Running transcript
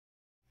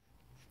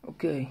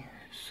Okay,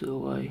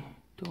 so I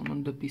turn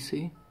on the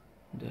PC,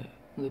 the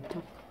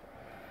laptop,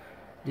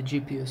 the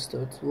GPU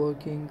starts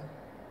working,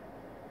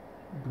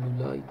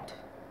 blue light,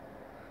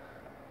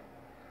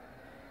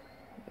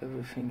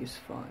 everything is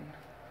fine.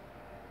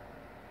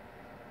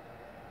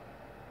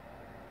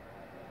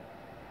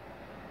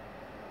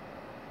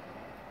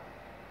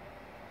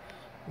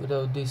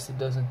 Without this it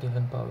doesn't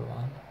even power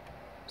on,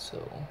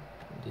 so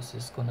this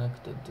is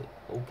connected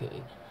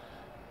okay,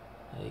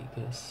 I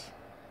guess.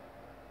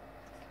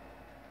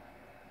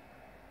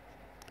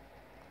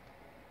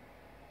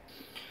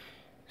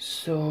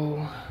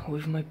 So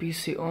with my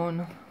PC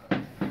on,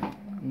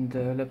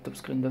 the laptop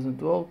screen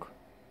doesn't work,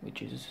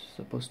 which is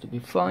supposed to be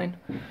fine.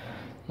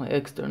 My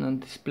external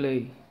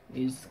display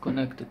is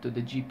connected to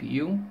the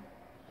GPU,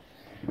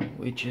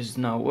 which is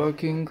now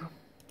working.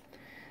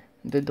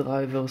 The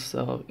drivers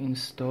are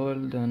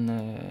installed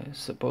and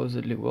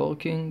supposedly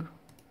working.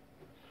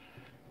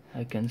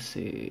 I can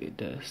see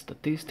the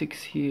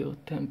statistics here: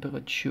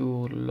 temperature,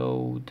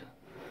 load,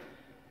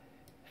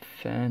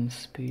 fan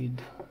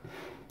speed.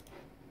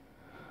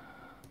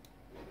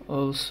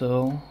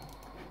 Also,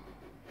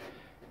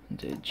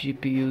 the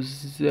GPU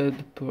Z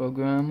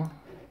program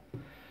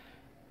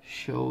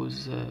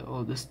shows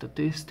all the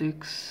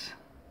statistics.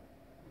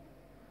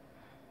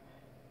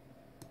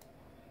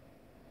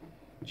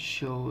 It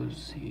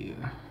shows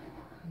here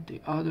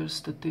the other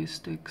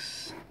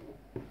statistics.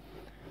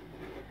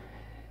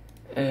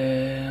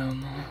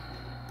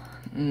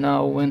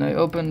 Now when I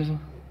open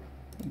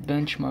a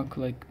benchmark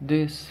like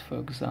this, for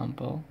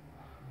example,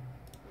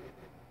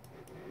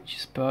 which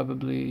is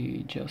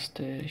probably just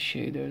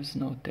shaders,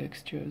 no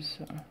textures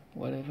or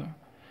whatever,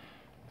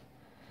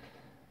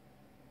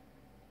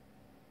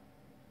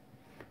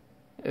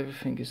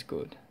 everything is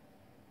good.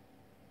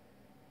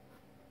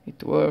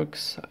 It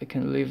works. I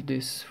can leave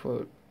this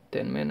for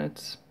 10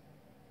 minutes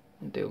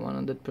until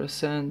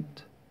 100%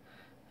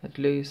 at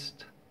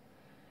least.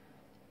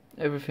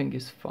 Everything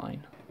is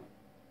fine.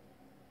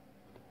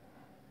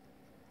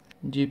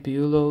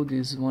 GPU load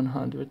is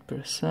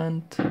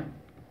 100%.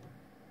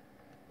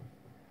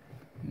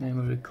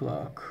 Memory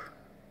clock,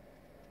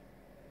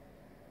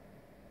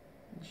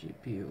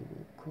 GPU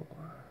core.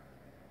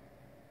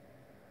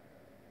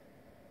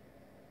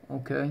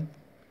 Okay.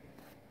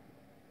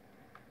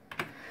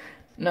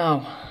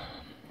 Now,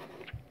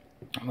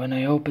 when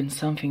I open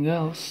something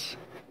else,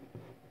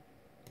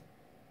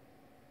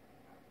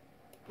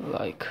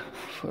 like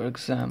for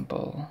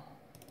example,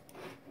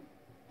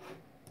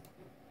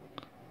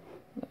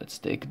 let's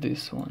take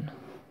this one,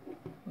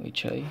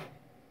 which I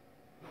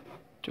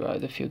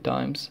tried a few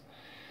times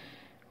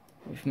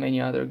with many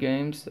other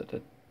games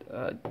that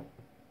are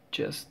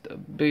just a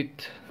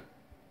bit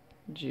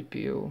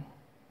GPU,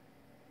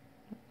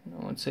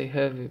 I won't say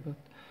heavy, but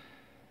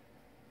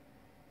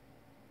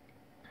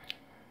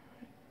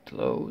it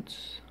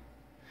loads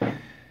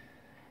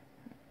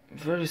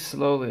very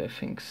slowly. I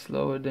think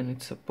slower than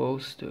it's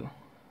supposed to,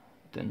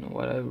 than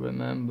what I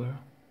remember.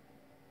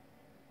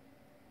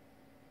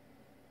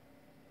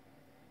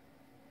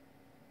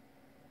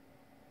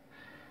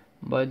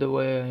 By the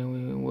way, I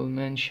will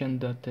mention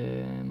that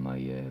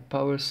my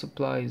power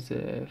supply is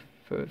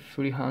for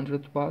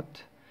 300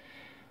 watt,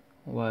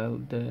 while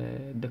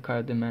the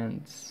car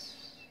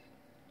demands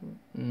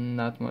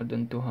not more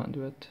than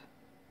 200.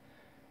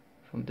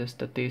 From the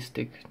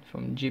statistic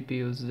from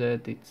GPU Z,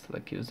 it's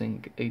like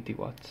using 80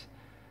 watts.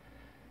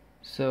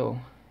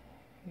 So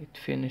it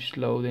finished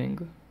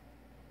loading.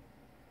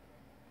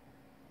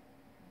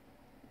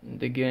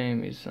 The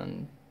game is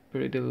on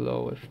pretty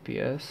low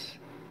FPS.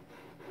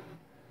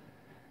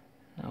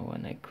 Now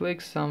when I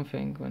click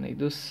something, when I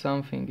do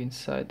something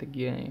inside the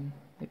game,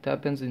 it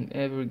happens in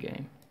every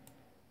game.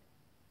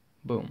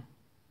 Boom.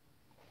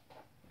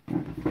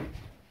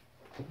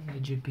 The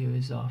GPU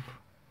is off.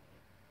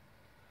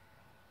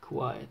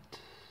 Quiet.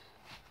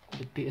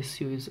 The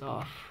PSU is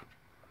off.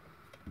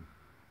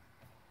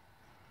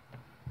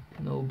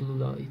 No blue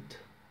light.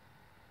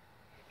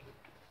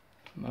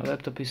 My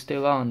laptop is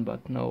still on,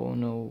 but no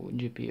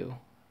GPU.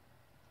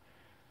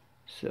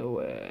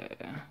 So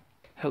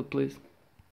help please.